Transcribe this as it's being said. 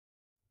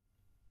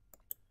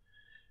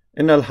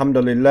إن الحمد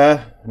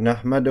لله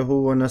نحمده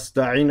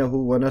ونستعينه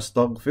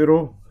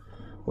ونستغفره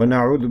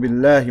ونعوذ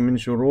بالله من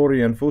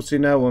شرور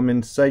أنفسنا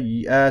ومن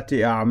سيئات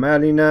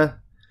أعمالنا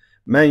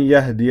من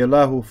يهدي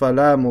الله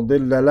فلا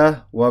مضل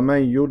له ومن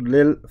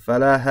يضلل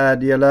فلا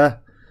هادي له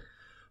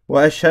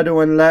وأشهد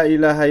أن لا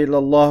إله إلا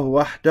الله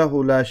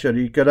وحده لا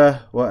شريك له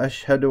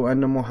وأشهد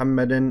أن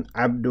محمدا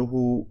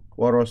عبده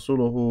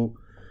ورسوله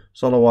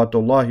صلوات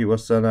الله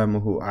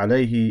وسلامه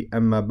عليه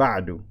أما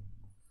بعد.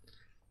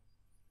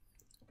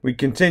 We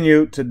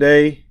continue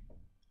today,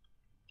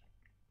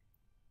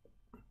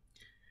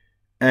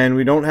 and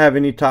we don't have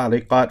any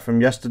ta'liqat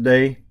from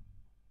yesterday.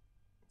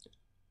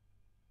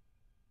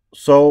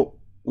 So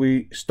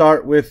we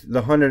start with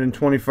the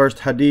 121st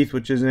hadith,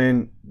 which is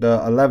in the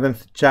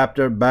 11th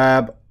chapter,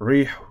 Bab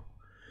Rihun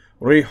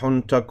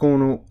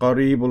Takunu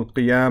Qaribul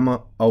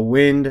Qiyamah, a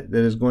wind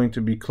that is going to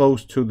be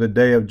close to the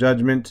day of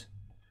judgment.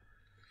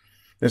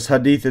 This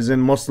hadith is in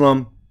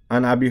Muslim.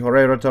 عن أبي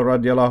هريرة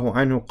رضي الله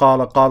عنه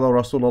قال قال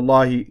رسول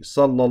الله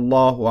صلى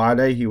الله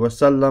عليه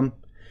وسلم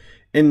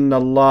إن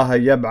الله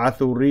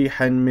يبعث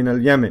ريحا من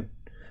اليمن.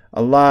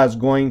 Allah is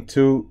going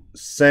to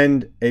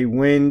send a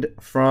wind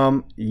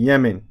from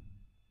Yemen.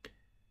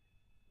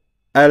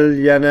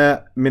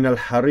 ألين من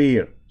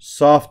الحرير,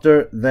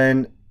 softer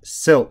than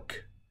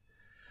silk.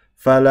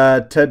 فلا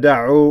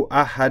تدعوا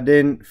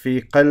أحد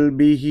في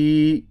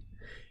قلبه,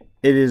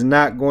 it is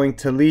not going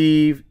to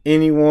leave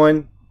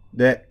anyone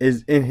that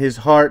is in his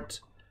heart.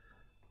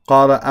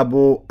 قال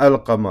Abu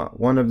Alqama,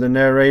 one of the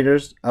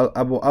narrators,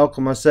 Abu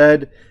Alqama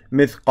said,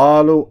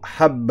 مثقال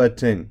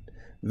حبة,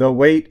 the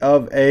weight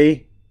of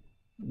a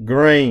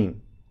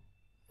grain.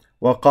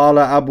 وقال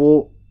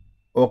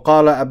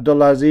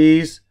Abdul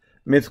Aziz,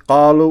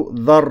 مثقال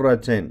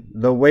ذرة,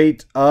 the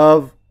weight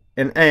of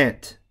an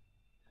ant.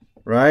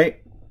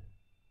 Right?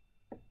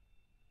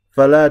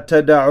 فلا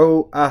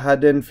تدعوا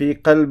أحد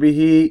في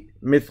قلبه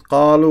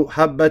مثقال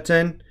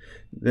حبة,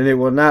 then it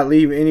will not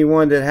leave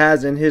anyone that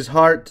has in his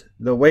heart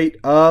the weight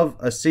of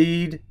a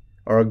seed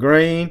or a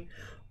grain,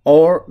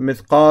 or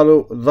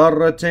mithqalu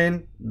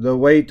dharratin, the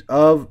weight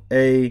of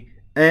a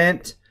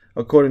ant,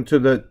 according to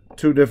the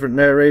two different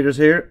narrators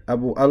here,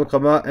 Abu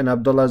Alqama and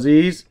Abdul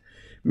Aziz,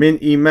 min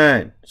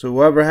iman. So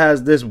whoever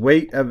has this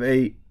weight of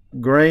a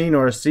grain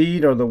or a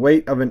seed or the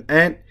weight of an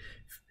ant,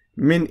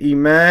 min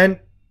iman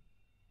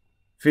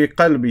fi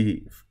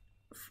qalbihi,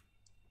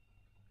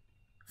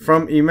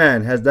 from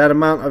iman, has that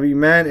amount of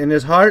iman in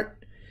his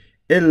heart,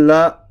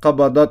 illa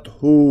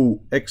qabadathu,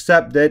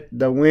 except that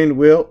the wind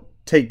will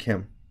take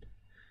him,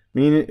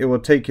 meaning it will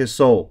take his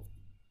soul.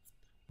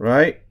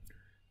 Right?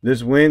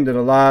 This wind that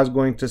Allah is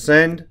going to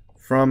send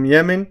from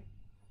Yemen,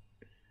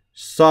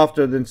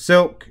 softer than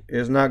silk,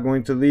 is not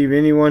going to leave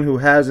anyone who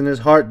has in his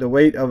heart the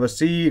weight of a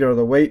seed or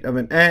the weight of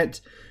an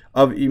ant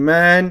of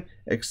iman,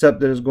 except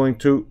that it's going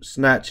to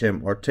snatch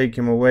him or take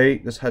him away.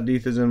 This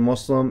hadith is in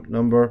Muslim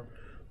number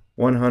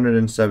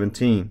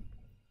 117.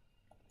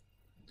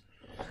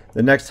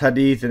 The next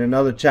hadith in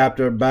another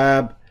chapter,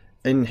 Bab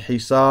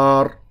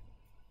Inhisar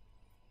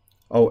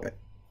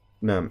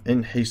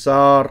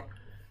Inhisar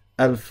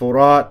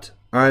al-Furat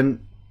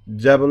an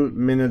Jabal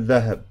min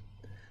al-Dhahab,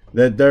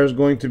 that there's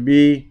going to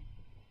be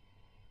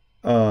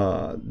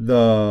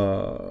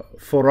the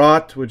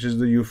Furat, which is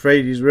the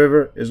Euphrates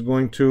River, is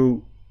going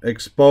to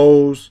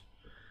expose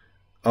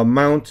a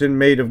mountain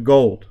made of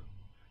gold.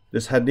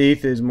 This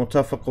hadith is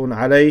muttafaqun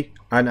alayh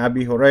an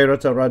Abi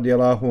Hurayrata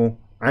radiyallahu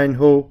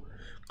anhu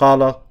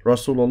qala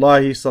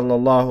Rasulullah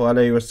sallallahu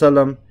alayhi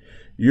wasallam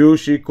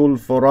yushikul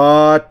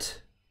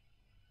furat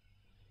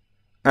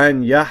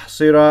an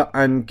yahsira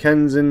an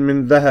kanzin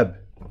min dhahab,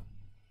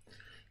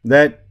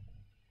 that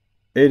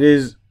it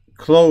is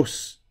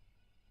close,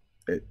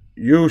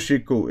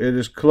 yushiku, it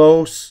is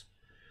close,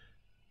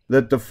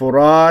 that the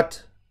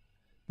Furat,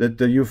 that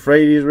the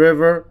Euphrates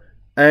River,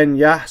 and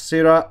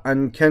yahsira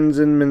an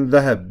kanzin min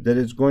dhahab, that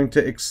it's going to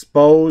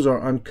expose or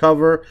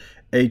uncover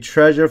a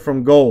treasure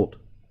from gold.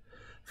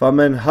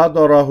 فَمَنْ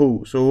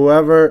hadarahu, so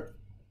whoever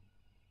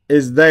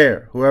is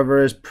there,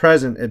 whoever is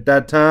present at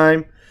that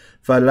time,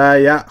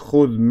 فَلَا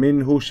يَأْخُذْ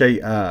مِنْهُ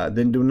شَيْئًا,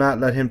 then do not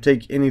let him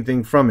take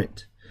anything from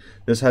it.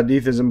 This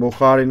hadith is in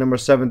Bukhari number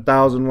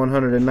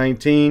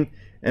 7119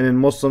 and in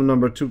Muslim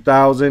number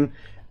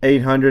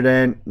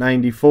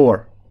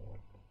 2894.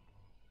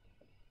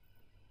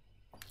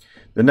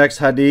 The next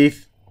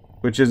hadith,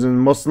 which is in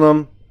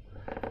Muslim,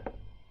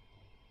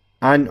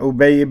 an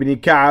Ubay ibn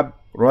Ka'b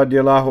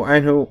radiyallahu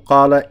anhu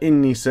قال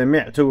إني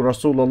سمعت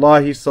رسول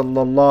الله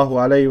صلى الله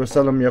عليه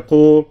وسلم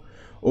يقول,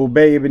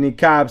 Ubay ibn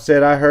Ka'b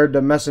said, I heard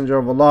the Messenger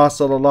of Allah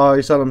sallallahu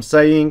alayhi wasallam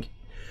saying,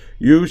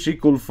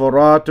 yushikul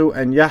furatu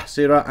an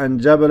yahsira an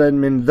jabalan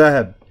min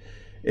dhahab,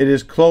 it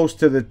is close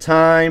to the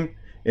time,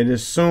 it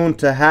is soon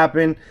to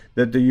happen,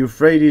 that the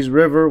Euphrates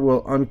River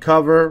will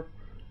uncover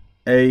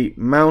a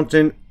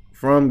mountain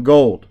from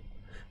gold.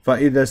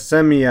 فَإِذَا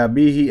سَمِيَ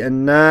بِهِ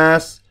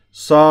النَّاسِ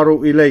صَارُوا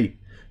إِلَيْهِ,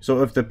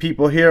 so if the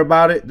people hear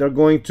about it, they're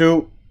going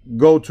to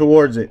go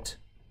towards it.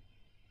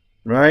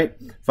 Right?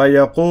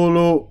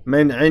 فَيَقُولُ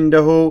مَنْ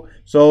عِنْدَهُ,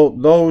 so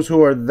those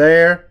who are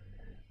there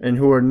and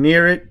who are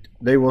near it,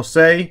 they will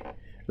say,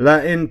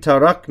 لَإِن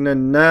تَرَكْنَا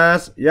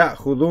النَّاسِ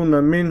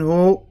يَأْخُذُونَ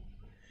مِنْهُ.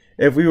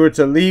 If we were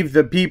to leave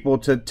the people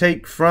to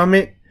take from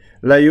it,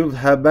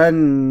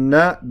 لَيُذْهَبَنَّ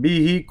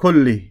بِهِ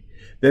كُلِّهِ.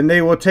 Then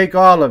they will take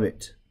all of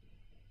it.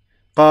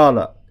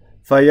 قَالَ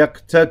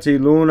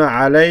فَيَقْتَتِلُونَ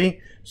عَلَيْهِ.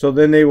 So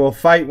then they will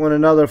fight one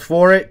another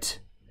for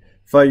it.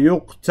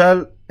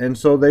 فَيُقْتَلْ. And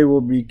so they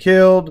will be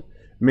killed.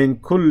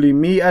 مِنْ كُلِّ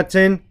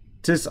مِئَةٍ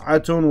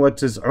تِسْعَةٌ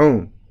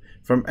وَتِسْعُونَ.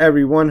 From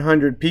every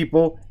 100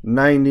 people,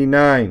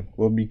 99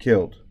 will be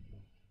killed.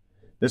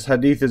 This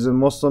hadith is in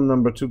Muslim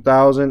number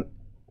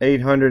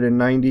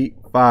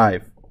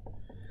 2895.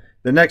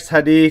 The next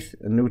hadith,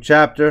 a new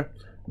chapter,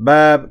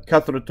 Bab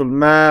Kathratul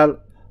Mal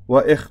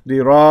wa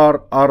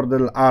Ikhdirar Ard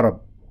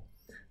al-Arab.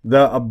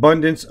 The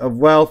abundance of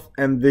wealth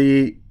and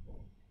the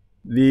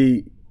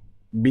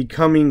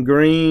becoming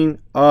green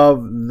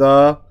of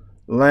the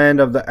land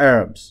of the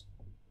Arabs.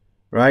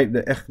 Right?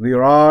 The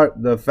ikhdirar,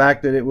 the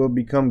fact that it will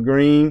become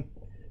green.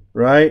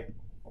 Right?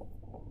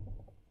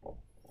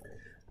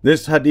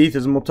 This hadith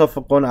is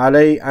muttafaqun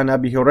alayh an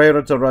Abi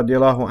Hurairah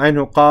radiyallahu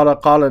anhu qala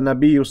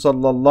an-Nabawiyyah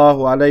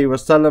sallallahu alayhi wa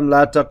sallam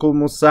la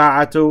taqumu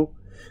as-sa'atu.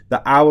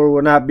 The hour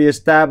will not be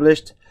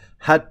established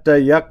hatta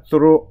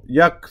yakthura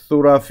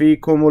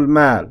fikum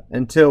al-mal,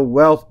 until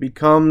wealth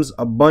becomes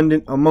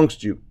abundant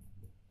amongst you.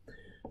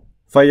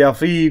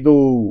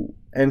 Fayafidu,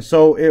 and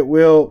so it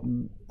will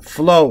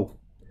flow.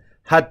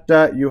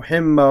 Hatta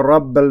yuhimma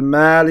rabb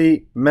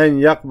al-mali man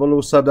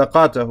yaqbalu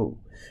sadaqatahu,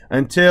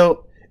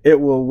 until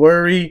it will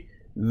worry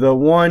the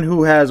one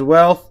who has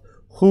wealth,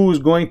 who's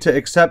going to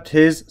accept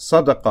his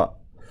sadaqah.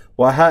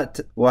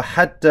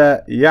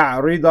 وَحَتَّى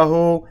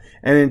يَعْرِضَهُ,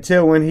 and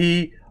until when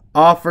he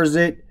offers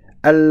it,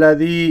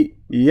 الَّذِي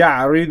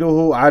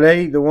يَعْرِضُهُ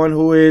عَلَيْهِ, the one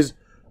who it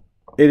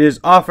is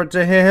offered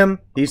to him,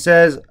 he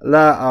says,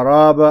 لَا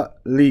أَرَابَ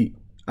لِي,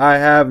 I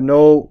have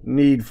no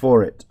need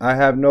for it. I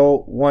have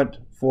no want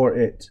for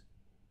it.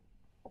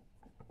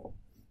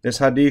 This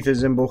hadith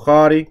is in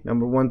Bukhari,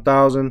 number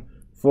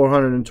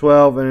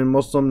 1412, and in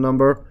Muslim,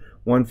 number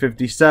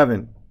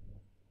 157.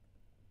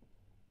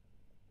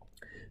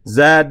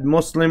 Zad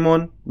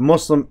Muslimun,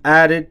 Muslim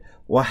added,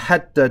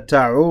 وَحَتَّى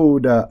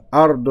تَعُودَ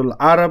أَرْضُ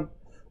الْعَرَبِ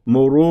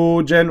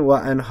مُرُوجًا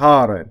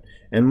وَأَنْهَارًا.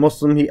 In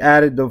Muslim he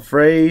added the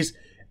phrase,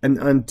 and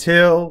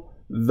until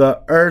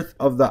the earth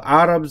of the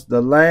Arabs,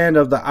 the land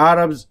of the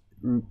Arabs,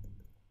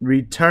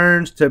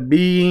 returns to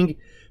being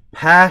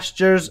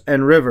pastures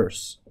and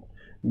rivers.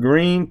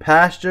 Green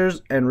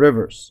pastures and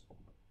rivers.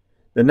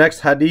 The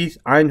next hadith,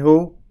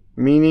 anhu,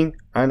 meaning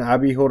an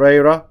Abi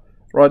Hurairah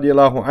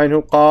radiyallahu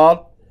anhu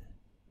قال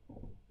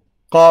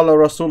قال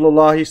رسول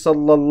الله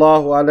صلى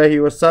الله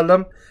عليه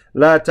وسلم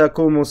لا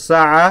تقوم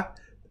الساعة.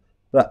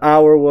 The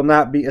hour will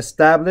not be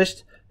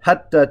established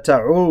حتى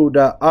تعود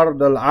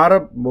أرض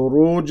العرب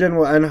مروجا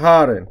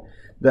وأنهارا.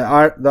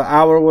 The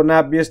hour will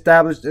not be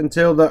established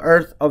until the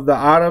earth of the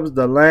Arabs,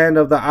 the land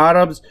of the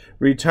Arabs,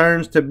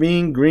 returns to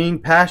being green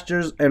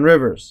pastures and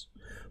rivers.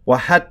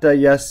 وحتى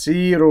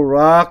يسير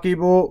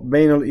راكب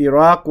بين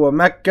العراق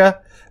ومكة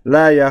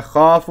لا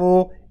يخاف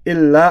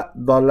إلا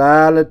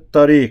ضلال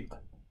الطريق.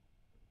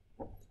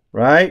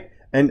 Right?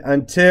 And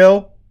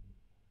until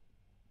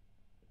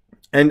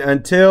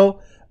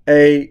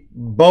a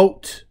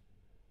boat,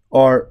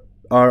 or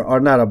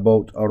not a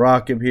boat, a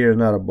rakib here is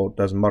not a boat,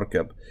 that's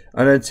markab.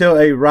 And until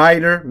a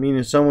rider,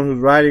 meaning someone who's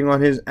riding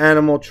on his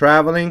animal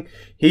traveling,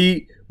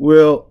 he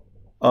will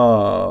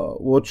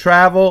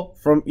travel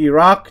from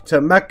Iraq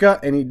to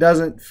Mecca and he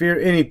doesn't fear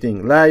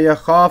anything. La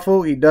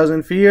yakhafu, he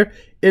doesn't fear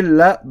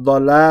illa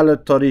dalal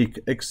al-tariq,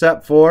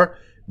 except for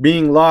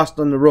being lost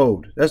on the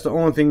road. That's the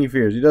only thing he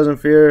fears. He doesn't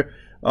fear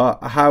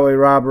highway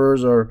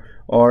robbers or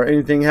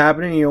anything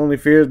happening. He only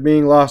fears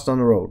being lost on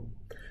the road.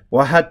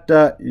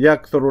 وَحَتَّى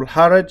يَكْثُرُ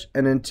الْحَرَجِ,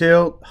 and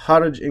until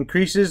haraj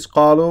increases.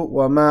 قَالُوا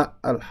وَمَا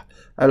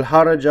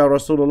الْحَرَجَ يَا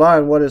رَسُولُ اللَّهِ,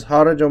 and what is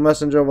haraj, O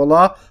Messenger of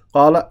Allah?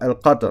 قَالَ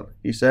الْقَتْلِ,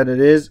 he said it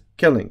is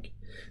killing.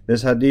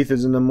 This hadith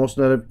is in the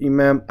Musnad of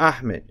Imam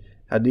Ahmed,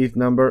 hadith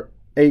number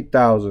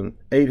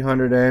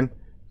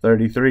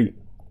 8833.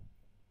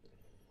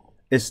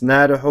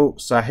 Isnaduhu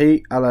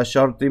sahih ala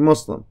sharti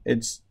Muslim.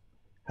 Its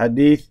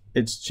hadith,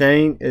 its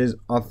chain is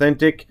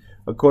authentic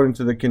according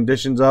to the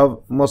conditions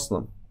of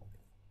Muslim.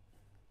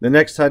 The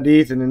next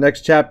hadith in the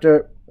next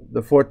chapter,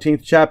 the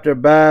 14th chapter,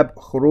 Bab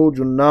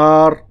Khurujun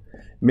Nar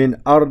min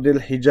Ardil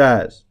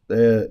Hijaz,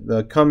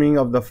 the coming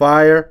of the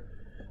fire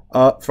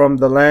from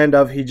the land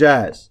of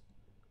Hijaz.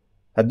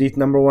 Hadith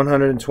number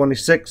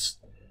 126.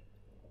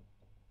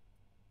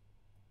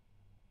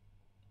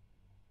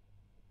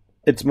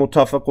 It's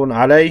muttafaqun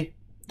alayh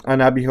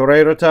an Abi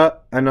Hurairah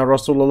anna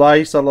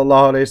Rasulullah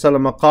sallallahu alayhi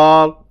wasallam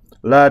قال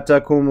لا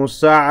تقوم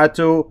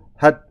الساعة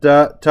حتى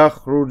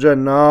تخرج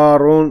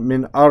نار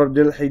من أرض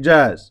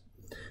الحجاز.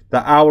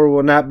 The hour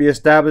will not be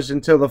established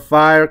until the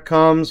fire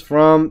comes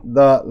from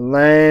the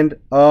land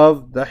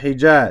of the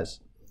Hijaz.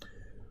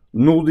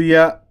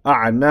 نُضِيَ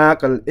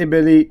أعناق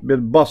الإبل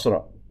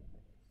بالبصرة,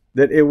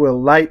 that it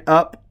will light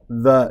up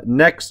the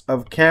necks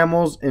of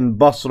camels in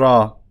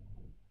Basra.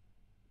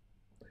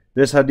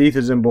 This hadith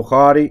is in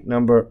Bukhari,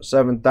 number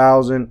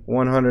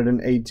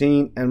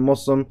 7118, and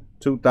Muslim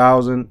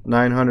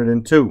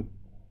 2902.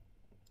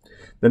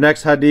 The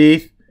next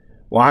hadith,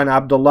 وعن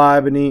عبد الله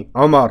بن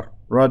عمر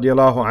رضي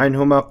الله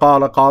عنهما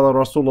قال قال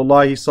رسول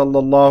الله صلى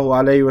الله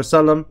عليه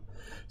وسلم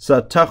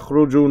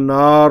ستخرج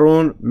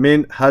نار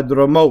من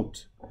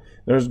حضرموت.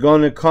 There's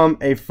going to come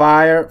a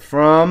fire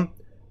from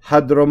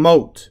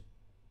Hadramaut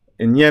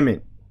in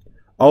Yemen.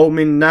 أو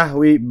من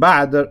نحو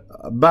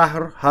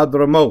بحر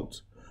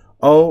حضرموت.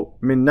 أو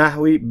من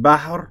نحو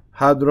بحر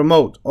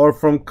حضرموت. Or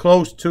from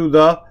close to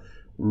the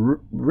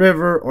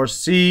river or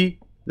sea,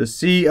 the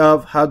sea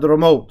of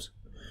Hadramaut.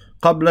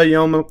 قبل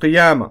يوم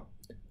القيامة.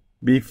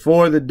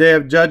 Before the day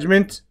of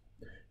judgment.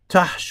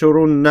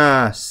 تحشر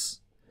الناس.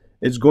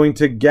 It's going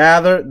to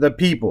gather the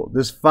people.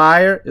 This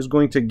fire is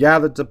going to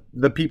gather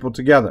the people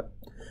together.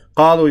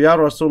 قالوا يا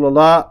رسول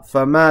الله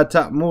فما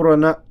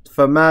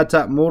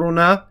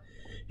تأمرنا.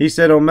 He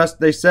said,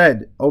 they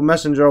said, O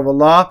Messenger of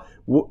Allah,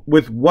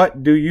 with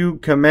what do you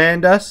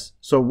command us?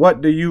 So what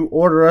do you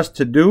order us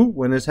to do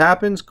when this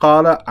happens?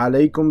 قال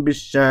عليكم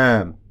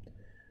بالشام.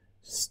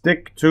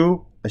 Stick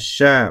to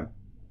Sham.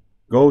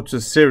 Go to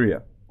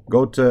Syria.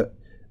 Go to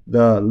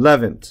the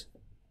Levant.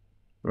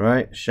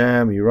 Right?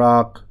 Sham,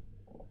 Iraq,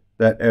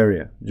 that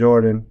area.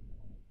 Jordan.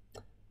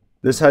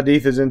 This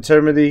hadith is in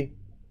Tirmidhi,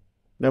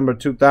 number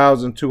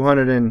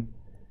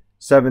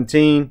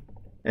 2217,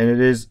 and it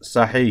is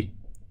Sahih.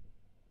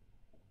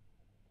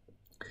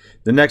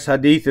 The next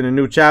hadith in a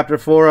new chapter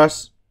for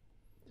us.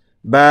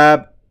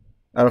 Bab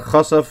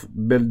al-Khasaf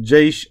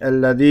bil-Jaysh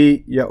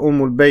alladhi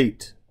ya'umul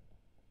bayt.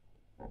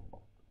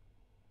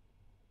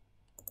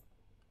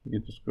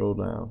 Get to scroll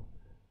down.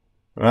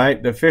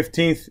 Right, the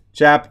 15th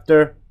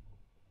chapter.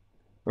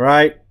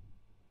 Right.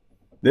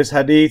 This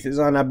hadith is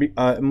on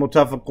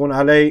Muttafaqun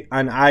alayh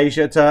an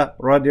Aisha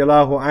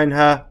radiallahu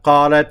anha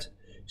qalat.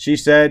 She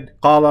said,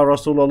 Qala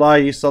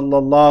Rasulullah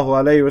sallallahu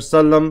alayhi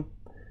wasallam.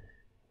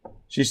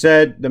 She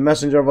said, the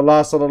Messenger of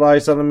Allah sallallahu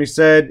alayhi wasallam, he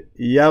said,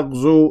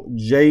 Yaghzu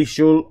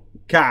Jayshul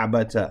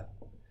Ka'bata.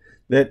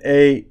 That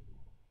a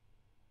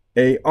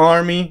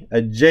army,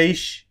 a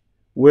Jaysh,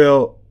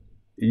 will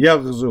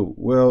Yaghzu,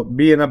 will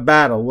be in a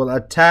battle, will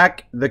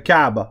attack the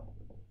Kaaba.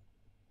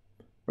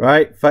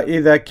 Right?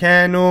 فَإِذَا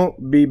كَانُوا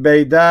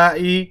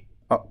بِبَيْدَاءِ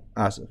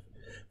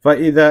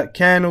فَإِذَا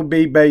كَانُوا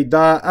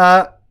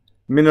بِبَيْدَاءَ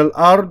مِنَ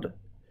الْأَرْضِ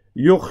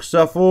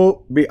يُخْسَفُ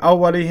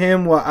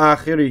بِأَوَّلِهِمْ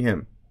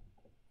وَآخِرِهِمْ.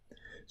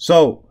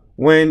 So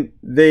when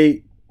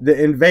the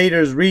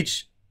invaders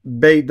reach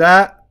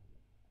Bayda,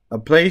 a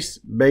place,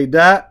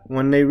 Bayda,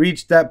 when they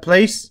reach that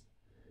place,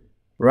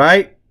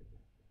 right,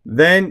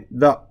 then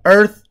the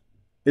earth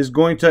is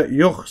going to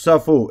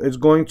yukhsafu. It's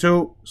going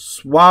to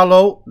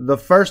swallow the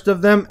first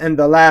of them and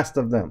the last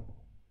of them.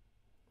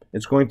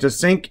 It's going to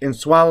sink and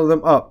swallow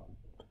them up.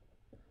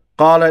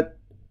 Qalat,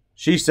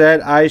 she said,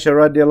 Aisha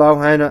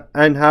radiallahu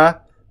anha,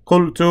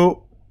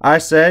 Qultu, I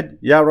said,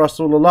 Ya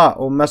Rasulullah,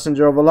 O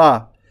Messenger of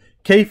Allah,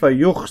 Kayfa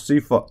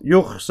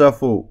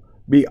yukhsafu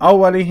bi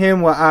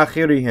awwalihim wa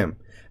akhirihim.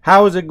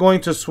 How is it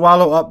going to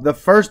swallow up the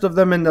first of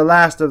them and the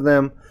last of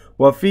them?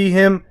 Wa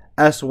fihim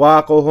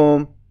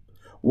aswaquhum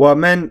wa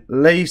man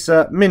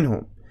laysa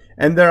minhum.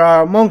 And there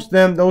are amongst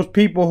them those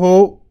people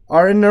who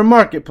are in their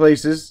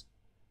marketplaces,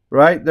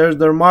 right? There's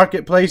their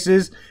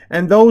marketplaces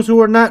and those who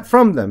are not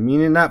from them,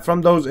 meaning not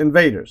from those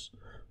invaders.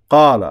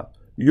 Qala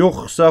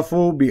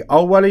yukhsafu bi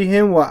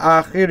awwalihim wa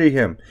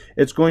akhirihim.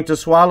 It's going to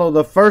swallow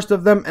the first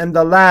of them and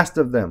the last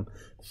of them.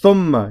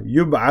 Thumma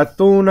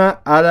yub'athuna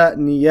ala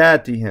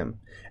niyatihim.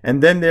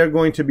 And then they're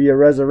going to be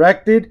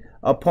resurrected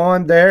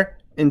upon their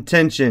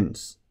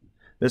intentions.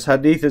 This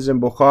hadith is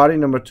in Bukhari,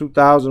 number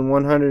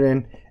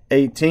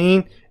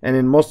 2118, and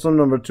in Muslim,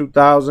 number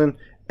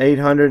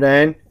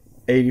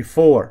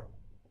 2884.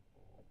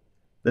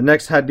 The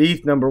next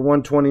hadith, number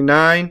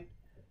 129,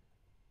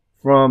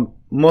 from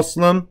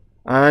Muslim,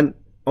 and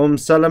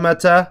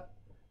Salamata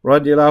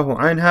radiallahu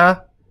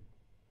anha,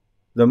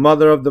 the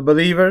mother of the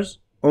believers,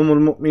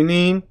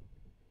 al-Mu'mineen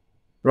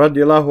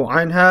radiallahu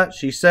anha,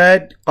 she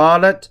said,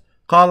 qalat,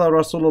 qala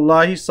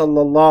Rasulullah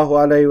sallallahu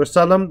alayhi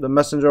wasallam, the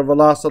Messenger of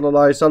Allah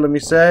sallallahu alayhi wasallam, he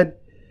said,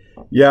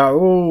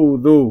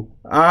 Ya'udhu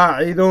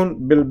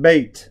a'idun bil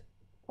bayt.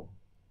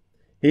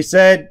 He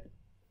said,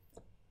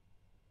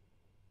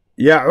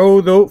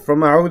 Ya'udhu,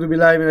 from a'udhu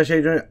billahi minash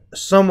shaitan,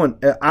 someone,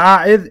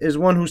 a'id is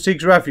one who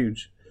seeks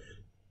refuge.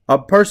 A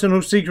person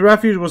who seeks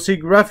refuge will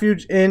seek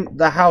refuge in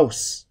the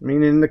house,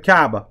 meaning in the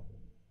Kaaba.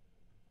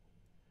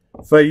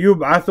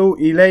 فَيُبْعَثُ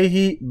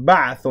إِلَيْهِ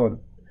بَعْثٌ.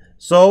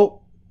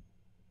 So,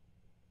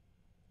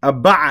 a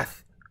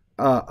ba'ath,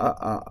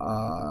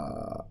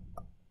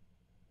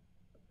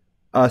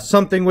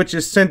 something which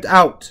is sent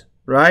out,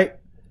 right?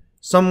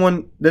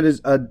 Someone that is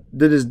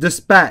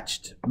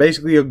dispatched.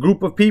 Basically, a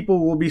group of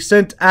people will be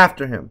sent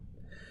after him.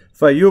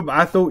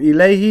 فَيُبْعَثُ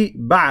إِلَيْهِ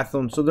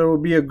بَعْثٌ. So there will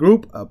be a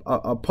group,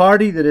 a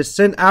party that is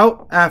sent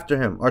out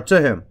after him or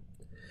to him.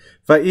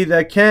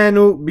 فَإِذَا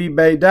كَانُوا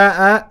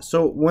بِبَيْدَاءَ.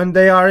 So when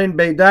they are in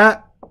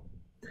Bayda,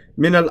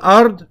 min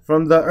al-ard,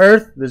 from the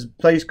earth, this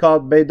place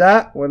called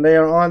Bayda, when they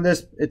are on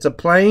this, it's a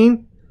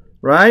plain,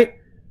 right?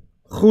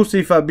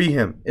 Khusifa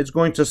bihim, it's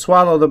going to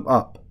swallow them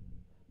up.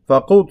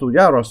 فَقُلْتُ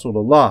يَا رَسُولَ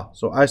اللَّهِ,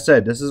 so I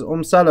said, this is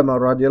Salama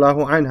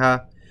radiallahu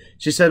anha,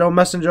 she said, O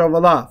Messenger of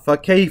Allah,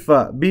 فَكَيْفَ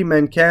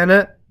بِمَنْ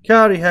كَانَ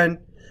كَارِهًا,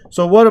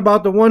 so what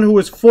about the one who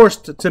was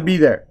forced to be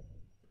there?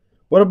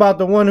 What about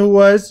the one who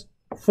was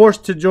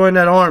forced to join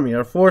that army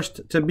or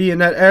forced to be in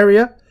that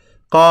area?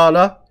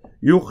 قَالَ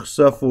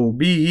يُخْسَفُ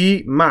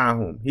بِهِ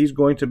مَعَهُمْ, he's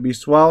going to be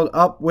swallowed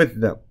up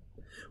with them.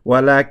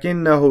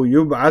 وَلَكِنَّهُ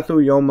يُبْعَثُ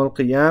يَوْمَ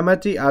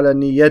الْقِيَامَةِ عَلَى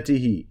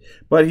نِيَّتِهِ,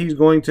 but he's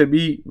going to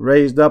be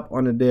raised up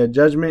on the day of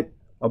judgment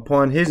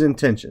upon his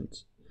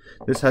intentions.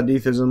 This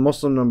hadith is in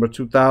Muslim number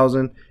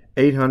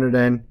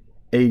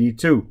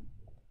 2882.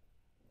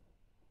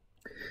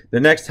 The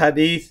next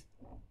hadith,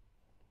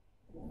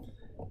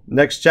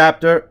 next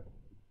chapter,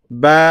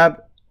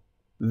 Bab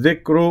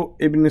Dhikru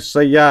Ibn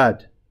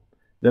Sayyad,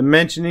 the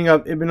mentioning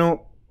of Ibn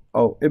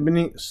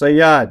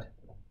Sayyad.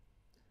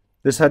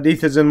 This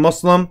hadith is in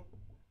Muslim,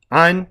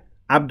 an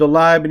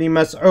Abdullah ibn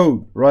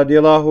Mas'ud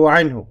radiallahu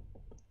anhu.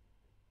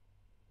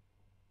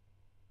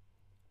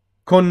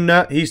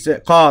 Kunna, he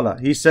said, qala,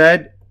 he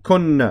said,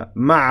 kunna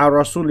ma'a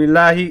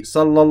Rasulillahi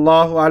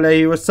sallallahu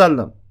alayhi wa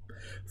sallam.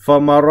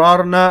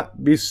 فَمَرَرْنَا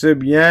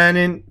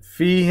بِصِبْيَانٍ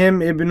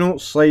فِيهِمْ إِبْنُ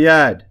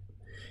صَيَّادٍ.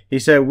 He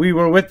said, we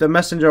were with the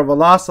Messenger of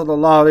Allah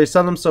sallallahu alayhi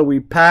wasallam, so we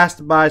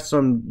passed by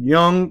some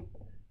young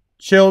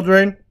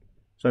children,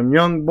 some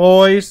young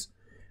boys,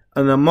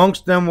 and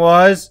amongst them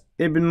was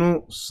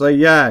Ibn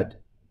Sayyad.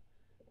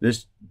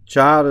 This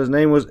child, his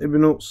name was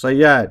Ibn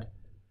Sayyad.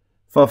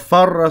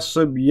 فَفَرَّ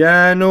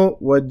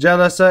الصِّبْيَانُ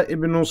وَجَلَسَ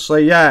Ibn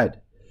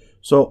Sayyad.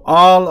 So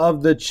all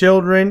of the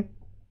children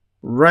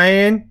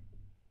ran,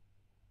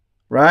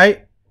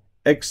 right,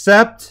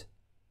 except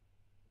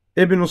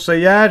Ibn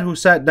Sayyad, who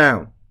sat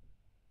down.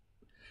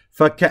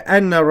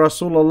 فَكَأَنَّ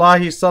رَسُولَ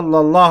اللَّهِ صَلَّى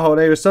اللَّهُ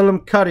عَلَيْهِ وَسَلَّمْ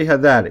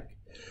كَرِهَ ذَلِكَ.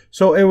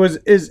 So it was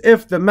as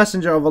if the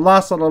Messenger of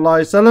Allah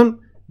sallallahu alayhi wasallam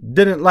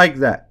didn't like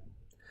that.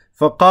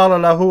 فَقَالَ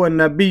لَهُ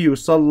an-Nabawiyyah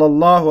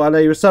sallallahu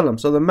alayhi wasallam.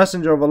 So the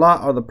Messenger of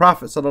Allah, or the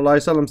Prophet sallallahu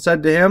alayhi wasallam,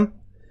 said to him,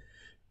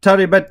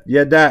 تَرِبَتْ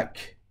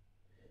يَدَاكَ,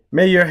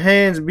 may your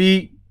hands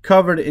be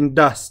covered in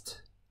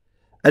dust.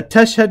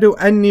 أَتَشْهَدُ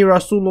أَنِّي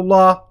رَسُولُ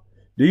اللَّهِ,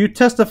 do you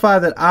testify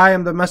that I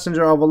am the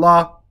Messenger of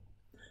Allah?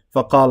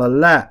 فَقَالَ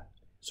لَا,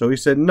 so he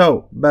said,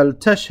 no. بَلْ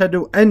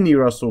تَشْهَدُ أَنِّي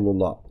رَسُولُ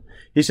اللَّهِ,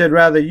 he said,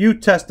 rather you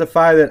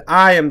testify that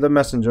I am the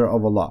Messenger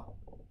of Allah.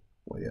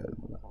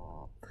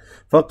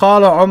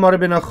 فَقَالَ عُمَرْ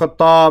ibn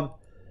al-Khattab,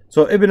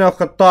 so Ibn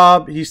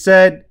al-Khattab, he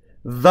said,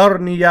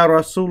 ذَرْنِي يَا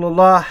رَسُولُ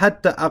اللَّهِ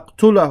حَتَّى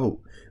أَقْتُلَهُ,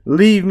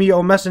 leave me,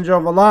 O Messenger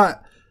of Allah,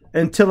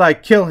 until I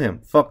kill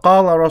him. فَقَالَ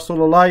رَسُولُ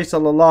اللَّهِ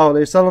صَلَّى اللَّهُ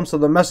عَلَيْهِ وسلم, so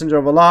the Messenger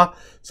of Allah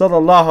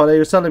sallallahu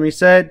alayhi wasallam, he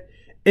said,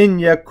 إِن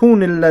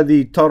يَكُونِ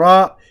الَّذِي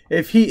تَرَى,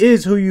 if he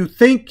is who you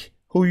think,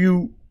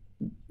 who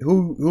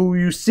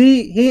you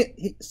see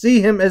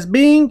him as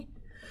being,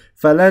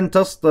 فَلَن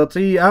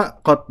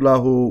تَسْتَطِيعَ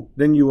قَتْلَهُ,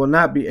 then you will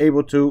not be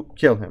able to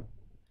kill him.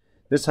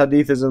 This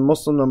hadith is in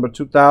Muslim number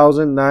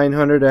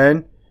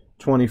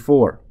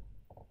 2924.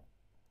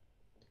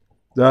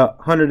 The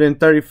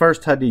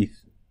 131st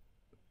hadith,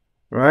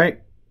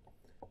 right?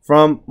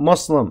 From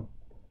Muslim,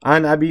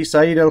 an Abi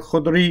Sa'id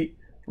al-Khudri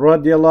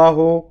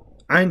radiyallahu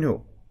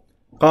anhu,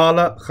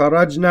 قال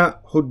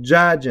خرجنا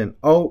حجاجا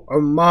أو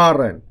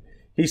عمارا.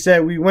 He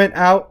said we went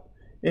out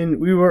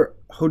and we were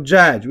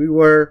hujjaj, we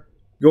were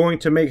going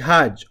to make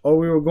hajj, or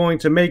we were going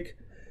to make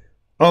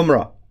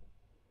umrah.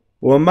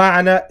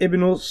 ومعنا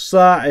ابن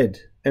ساعد,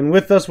 and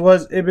with us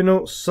was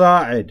Ibn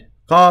Sa'id.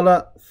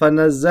 قال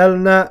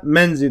فنزلنا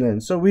منزلا,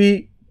 so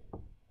we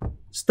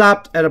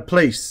stopped at a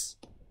place.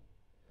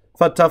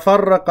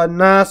 فتفرق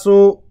الناس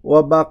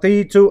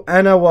وبقيت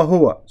أنا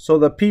وهو, so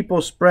the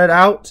people spread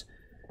out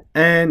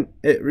and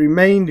it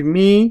remained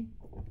me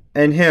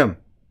and him.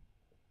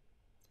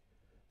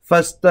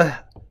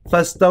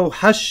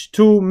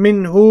 فاستوحشت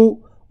منه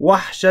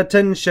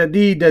وحشة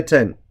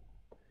شديدة.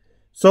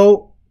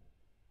 So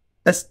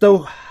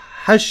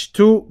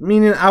استوحشت,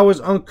 meaning I was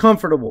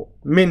uncomfortable.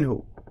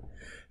 منه.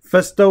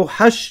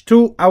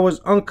 فاستوحشت, I was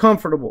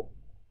uncomfortable.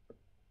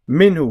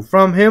 منه,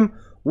 from him.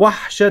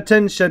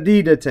 وحشة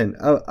شديدة,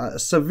 a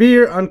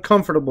severe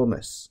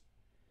uncomfortableness.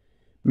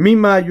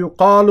 مما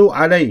يقال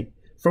عليه,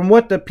 from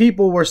what the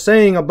people were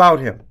saying about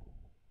him,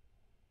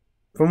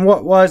 from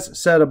what was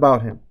said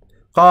about him.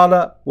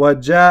 قال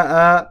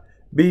وجاء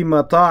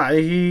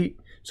بمطاعه,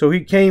 so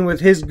he came with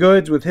his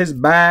goods, with his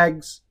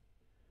bags,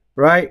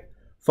 right?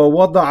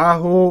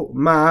 فوضعه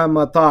مع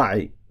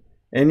مطاعي,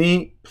 and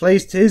he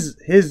placed his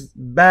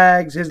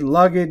bags, his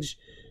luggage,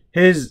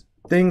 his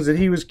things that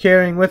he was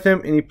carrying with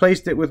him, and he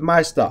placed it with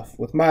my stuff,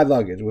 with my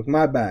luggage, with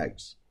my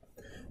bags.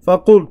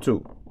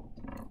 فقلت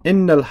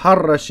إن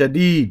الحر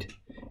شديد,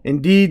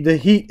 indeed the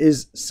heat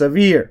is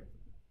severe.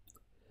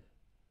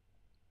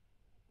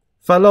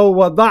 فلو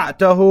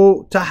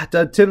وضعته تحت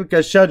تلك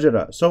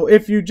الشجرة, so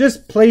if you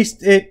just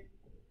placed it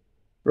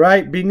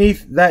right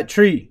beneath that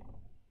tree.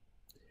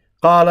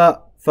 قال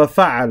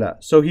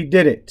ففعل, so he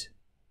did it.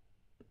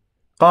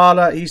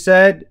 قال, he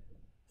said,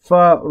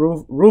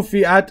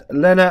 فَرُفِعَتْ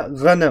لَنَا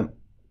غَنَمْ.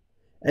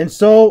 And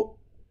so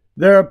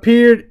there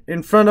appeared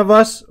in front of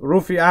us,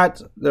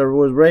 rufi'at, there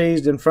was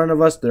raised in front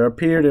of us, there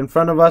appeared in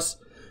front of us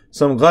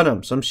some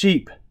ghanam, some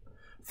sheep.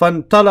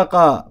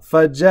 فَانْطَلَقَ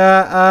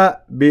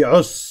فَجَاءَ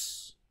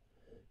بِعُسْ.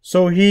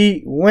 So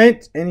he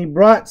went and he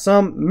brought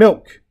some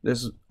milk,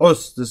 this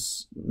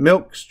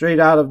milk straight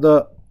out of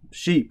the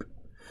sheep.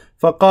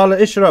 فَقَالَ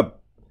إِشْرَبْ.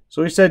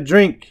 So he said,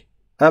 drink,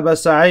 Aba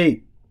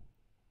Sa'id.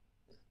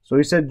 So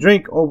he said,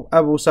 drink, O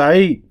Abu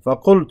Sa'id.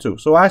 فَقُلْتُ.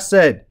 So I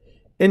said,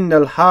 إِنَّ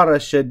الْحَارَ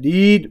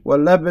الشَّدِيدُ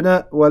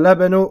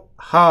وَلَبَنُ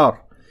حَارٌ.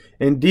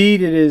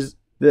 Indeed, it is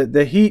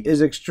the heat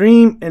is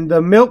extreme, and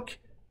the milk,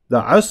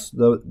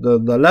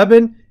 the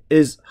laban,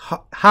 is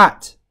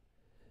hot.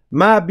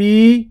 مَا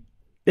بِي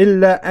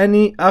إِلَّا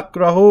أَنِي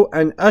أَكْرَهُ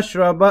أَنْ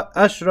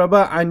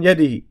أَشْرَبَ عَنْ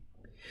يَدِهِ.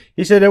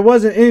 He said there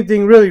wasn't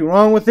anything really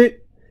wrong with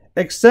it,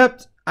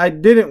 except I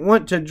didn't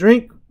want to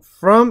drink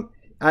from,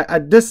 I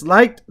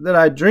disliked that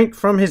I drink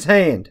from his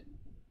hand.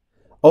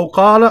 O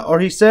qala, or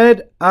he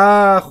said,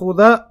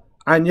 آخُذَ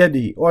عَنْ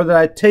يَدِهِ, or that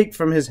I take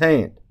from his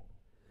hand.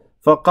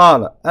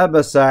 فَقَالَ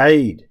أَبَا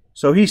سَعِيد.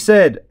 So he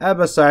said,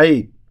 Aba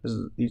Sa'id,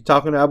 he's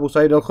talking to Abu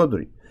Sa'id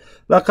al-Khudri,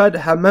 لَقَدْ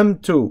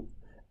هَمَمْتُ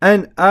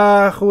أَنْ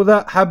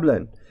آخُذَ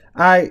حَبْلًا.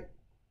 I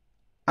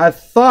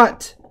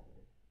thought,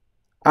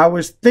 I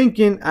was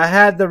thinking, I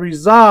had the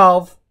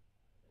resolve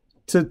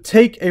to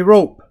take a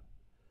rope,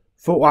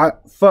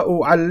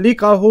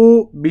 فَأُعَلِّقَهُ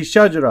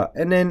بِشَجْرَةٍ,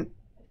 and then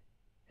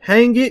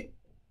hang it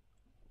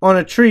on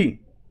a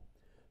tree.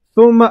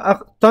 ثُمَّ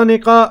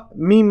أَخْتَنِقَ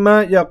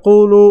مِمَّا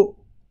يَقُولُ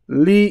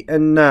لِي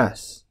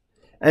النَّاسِ,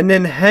 and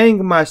then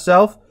hang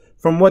myself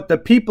from what the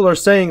people are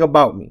saying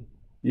about me.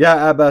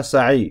 Ya Aba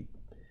Sa'id,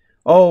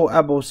 O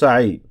Abu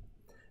Sa'id,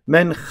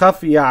 من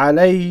خفي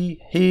عليه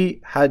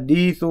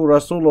حديث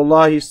رسول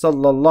الله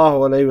صلى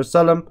الله عليه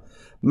وسلم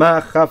ما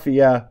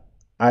خفي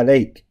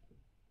عليك.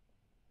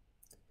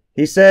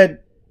 He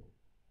said,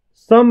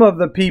 some of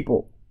the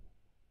people,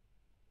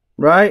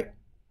 right?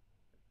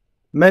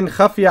 من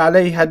خفي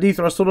عليه حديث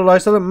رسول الله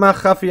صلى الله عليه وسلم ما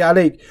خفي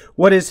عليك.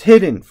 What is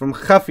hidden from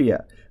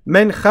خفية.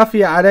 من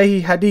خفي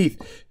عليه حديث.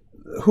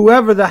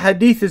 Whoever the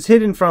hadith is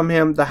hidden from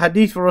him, the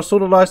hadith for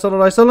Rasulullah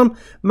sallallahu alaihi wasallam,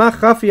 ما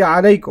خفي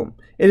عليكم.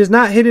 It is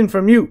not hidden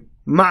from you.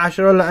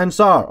 معشر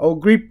الأنصار,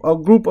 a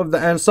group of the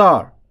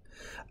Ansar.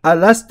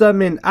 ألست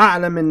من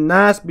أعلم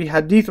الناس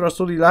بحديث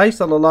رسول الله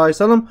صلى الله عليه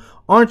وسلم.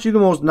 Aren't you the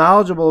most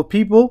knowledgeable of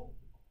people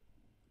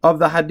of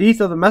the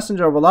hadith of the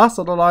Messenger of Allah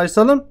صلى الله عليه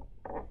وسلم?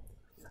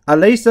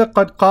 أليس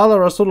قد قال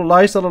رسول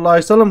الله صلى الله عليه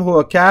وسلم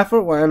هو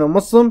كافر وأنا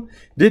مسلم.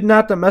 Did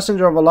not the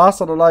Messenger of Allah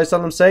صلى الله عليه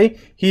وسلم say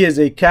he is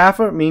a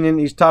kafir, meaning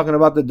he's talking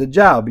about the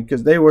Dajjal,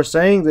 because they were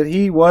saying that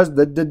he was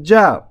the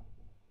Dajjal.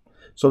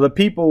 So the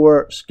people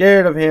were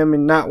scared of him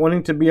and not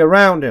wanting to be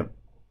around him.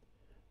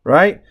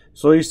 Right?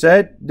 So he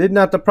said, did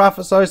not the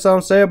Prophet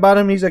ﷺ say about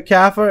him, he's a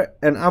kafir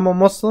and I'm a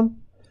Muslim?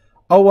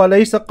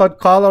 أَوَلَيْسَ قَدْ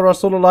قَالَ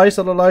رَسُولُ اللَّهِ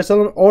صَلَّى اللَّهِ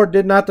عَلَيْهِ وسلم. Or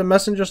did not the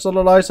Messenger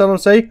صلى الله عليه وسلم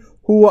say,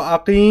 هُوَ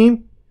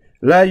أَقِيمٌ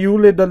لَا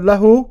يُولِدَ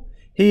لَهُ.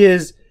 He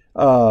is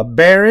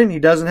barren, he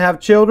doesn't have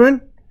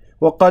children.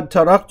 وَقَدْ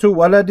تَرَكْتُ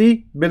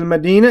وَلَدِي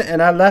بِالْمَدِينَةِ.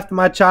 And I left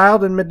my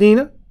child in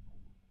Medina.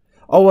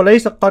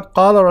 أَوَلَيْسَ قَدْ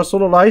قَالَ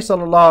رَسُولُ اللَّهِ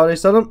صَلَّى اللَّهُ عَلَيْهِ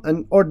وسلم.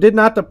 And or did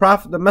not the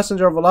Prophet, the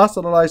Messenger of Allah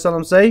صلى الله عليه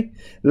وسلم say,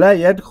 لَا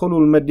يَدْخُلُ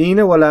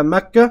الْمَدِينَةِ وَلَا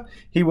مَكَّةِ.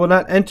 He will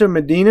not enter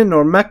Medina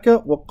nor Mecca.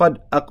 وَقَدْ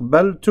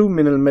أَقْبَلْتُ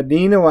مِنَ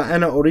الْمَدِينَةِ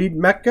وَأَنَا أُرِيدُ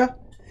Mecca.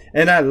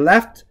 And I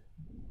left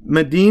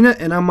Medina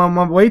and I'm on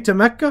my way to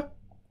Mecca.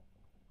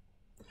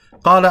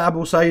 قال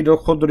Abu Sa'id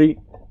al-Khudri.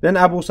 Then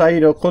Abu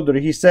Sa'id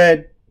al-Khudri, he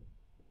said,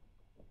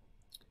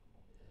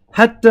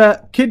 حتى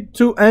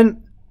كدت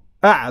أن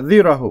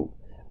أعذره.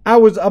 I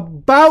was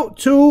about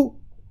to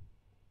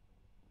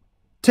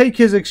take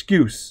his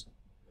excuse.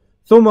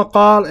 ثم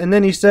قال, and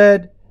then he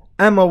said,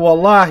 أما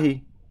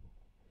والله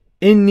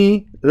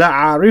إني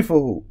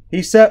لأعرفه.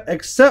 He said,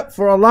 except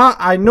for Allah,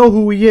 I know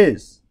who he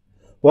is.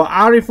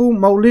 وأعرف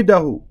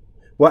مولده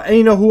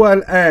وأين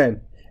هو الآن.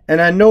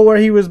 And I know where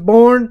he was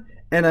born,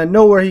 and I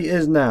know where he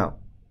is now.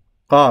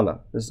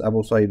 قال, this is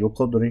Abu Sa'id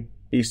al-Khudri.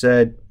 He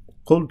said,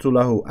 قلت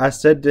له, I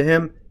said to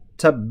him,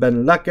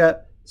 تبا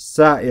لك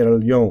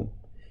سائر اليوم.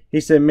 He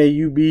said, may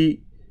you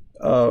be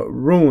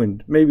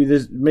ruined. Maybe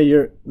this, may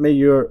you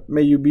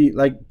be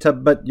like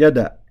tabbat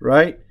yada,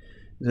 right?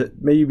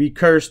 May you be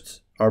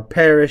cursed or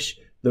perish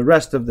the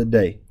rest of the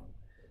day.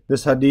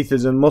 This hadith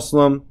is in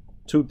Muslim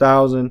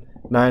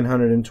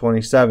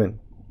 2927.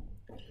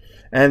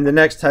 And the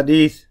next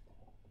hadith,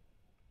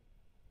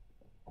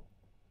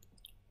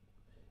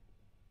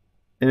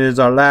 and it is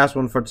our last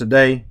one for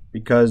today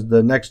because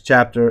the next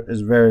chapter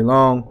is very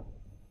long.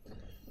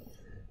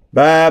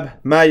 Bab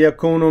ma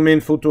yakunu min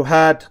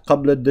futuhat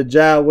qabla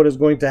ad-Dajjal. What is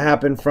going to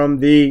happen from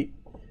the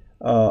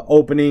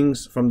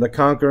openings, from the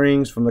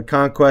conquerings, from the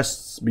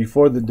conquests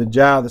before the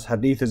Dajjal. This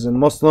hadith is in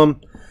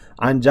Muslim.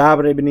 An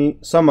Jabir ibn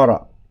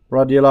Samara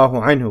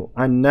radiyallahu anhu,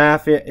 an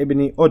Nafi'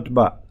 ibn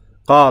Utbah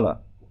qala.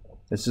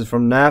 This is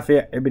from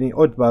Nafi' ibn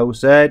Utbah, who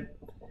said,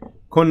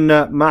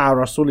 كنا مع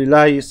رسول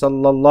الله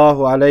صلى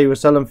الله عليه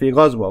وسلم في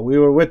غزوة. We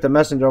were with the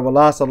Messenger of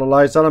Allah صلى الله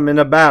عليه وسلم in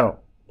a battle.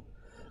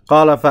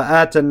 قال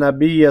فآتى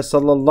النبي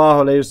صلى الله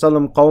عليه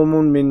وسلم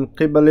قوم من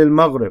قبل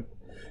المغرب.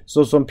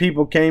 So some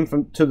people came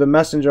to the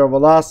Messenger of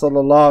Allah صلى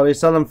الله عليه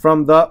وسلم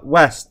from the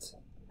west.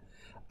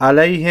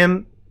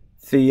 عليهم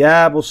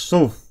ثياب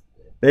الصوف.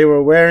 They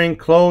were wearing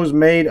clothes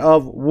made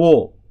of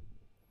wool.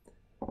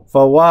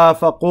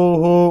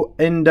 فوافقوه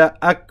عند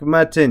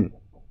أكمة.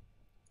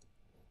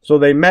 So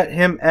they met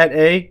him at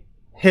a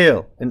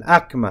hill, an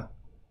akma.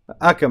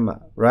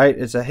 Akama, right?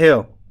 It's a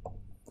hill.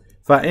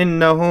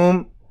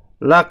 فإنهم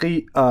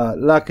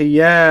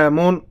لقيام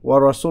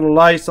ورسول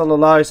الله صلى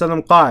الله عليه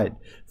وسلم قاعد.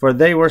 For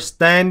they were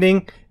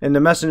standing and the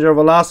Messenger of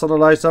Allah صلى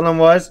الله عليه وسلم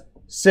was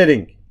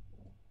sitting.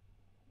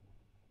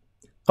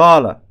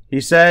 قال,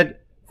 he said,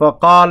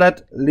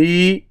 فقالت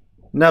لي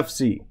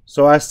نفسي.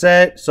 So I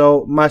said,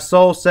 so my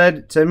soul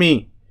said to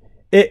me,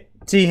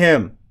 ائتي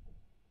him.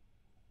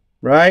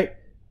 Right?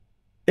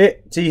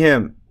 ائتي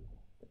him.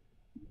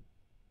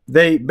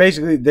 They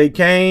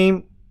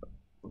came.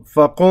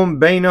 فقم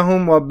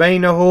بينهم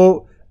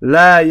وبينه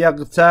لا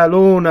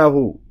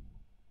يقتلونه.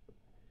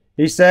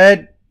 He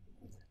said,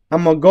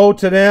 I'm going to go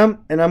to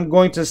them and I'm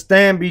going to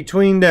stand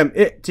between them.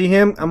 ائتي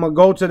him. I'm going to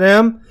go to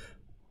them.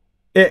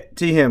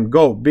 ائتي him.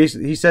 Go.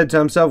 Basically, he said to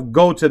himself,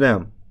 go to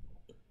them.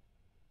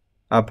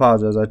 I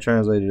apologize, I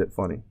translated it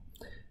funny.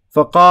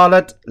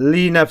 فقالت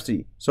لي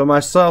نفسي. So my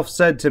soul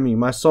said to me,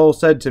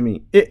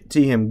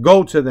 ائتي him,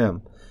 go to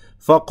them.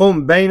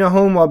 فقم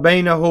بينهم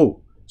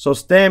وبينه. So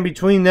stand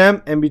between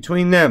them and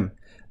between them.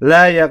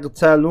 لا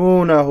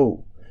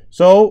يقتلونه.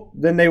 So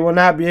then they will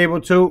not be able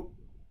to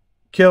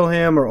kill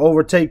him or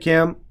overtake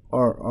him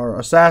or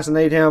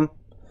assassinate him.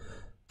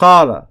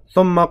 قال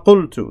ثم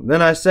قلت.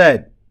 Then I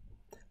said,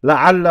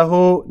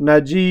 لعله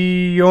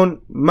نجي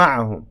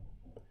معهم.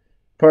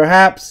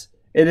 Perhaps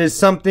it is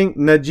something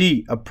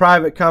naji, a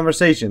private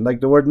conversation, like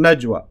the word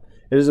najwa.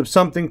 It is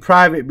something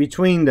private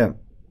between them.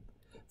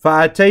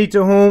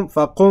 فَأَتَيْتُهُمْ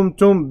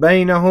فَقُمْتُمْ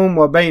بَيْنَهُمْ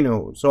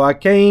وَبَيْنَهُ. So I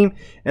came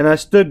and I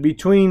stood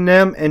between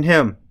them and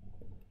him.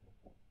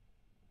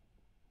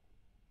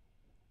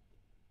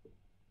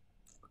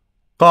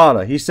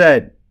 قال, he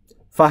said,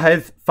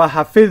 فَحَفِظْتُ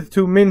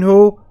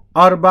مِنْهُ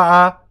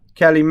أَرْبَعَ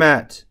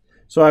كَلِمَاتٍ.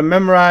 So I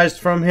memorized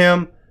from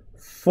him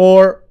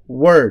 4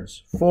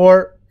 words,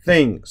 4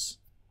 things.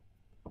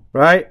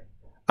 Right?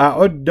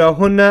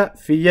 أعدهن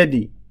في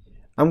يدي.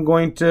 I'm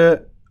going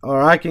to,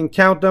 or I can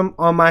count them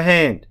on my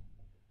hand.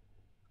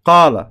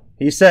 قال,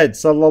 he said,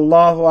 صلى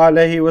الله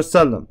عليه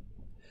وسلم,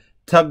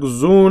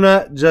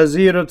 تغزون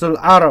جزيرة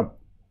العرب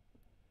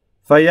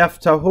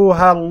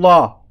فيفتحوها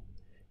الله.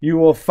 You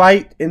will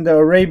fight in the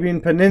Arabian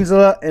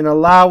Peninsula and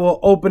Allah will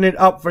open it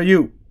up for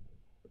you.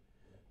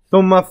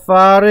 ثم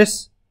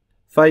فارس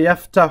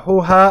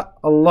فيفتحوها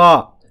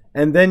الله.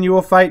 And then you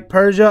will fight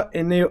Persia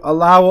and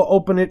Allah will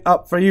open it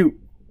up for you.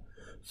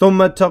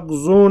 ثم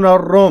تغزون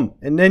الروم.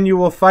 And then you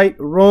will fight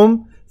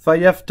Rome.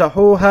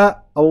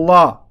 فيفتحوها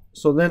الله.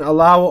 So then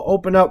Allah will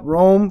open up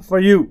Rome for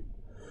you.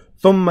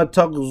 ثم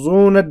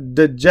تغزون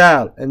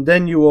الدجال. And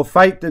then you will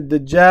fight the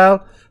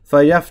Dajjal.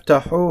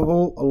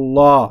 فيفتحوه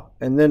الله.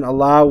 And then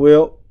Allah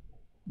will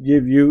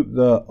give you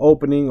the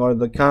opening or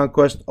the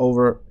conquest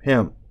over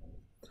him.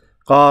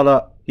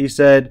 قال, he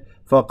said,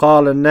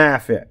 فقال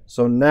النافع.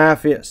 So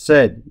Nafi'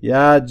 said,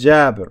 يا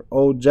جابر,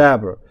 O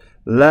Jabir,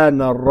 لا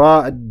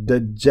نرى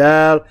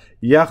الدجال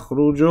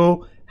يخرج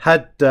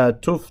حتى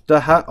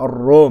تفتح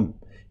الروم.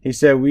 He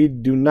said, we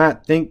do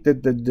not think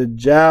that the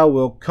Dajjal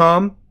will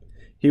come.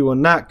 He will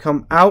not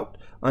come out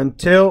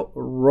until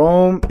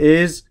Rome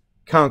is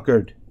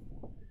conquered.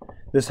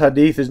 This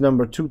hadith is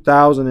number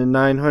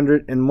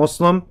 2,900 in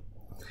Muslim,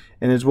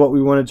 and is what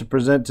we wanted to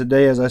present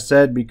today, as I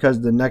said,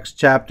 because the next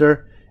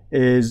chapter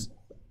is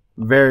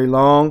very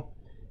long.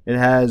 It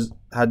has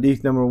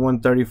hadith number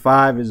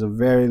 135 is a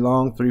very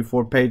long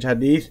 3-4 page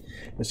hadith,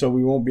 and so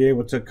we won't be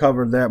able to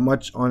cover that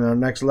much on our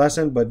next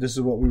lesson, but this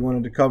is what we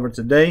wanted to cover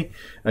today.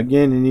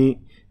 Again, any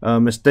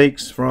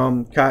mistakes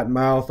from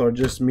Cottonmouth or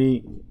just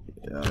me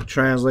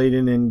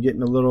translating and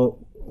getting a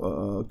little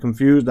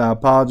confused, I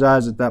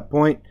apologize at that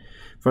point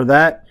for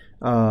that.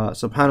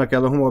 سبحانك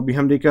اللهم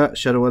وبحمدك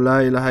أشهد أن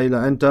لا إله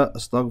إلا أنت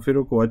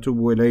أستغفرك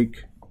وأتوب إليك.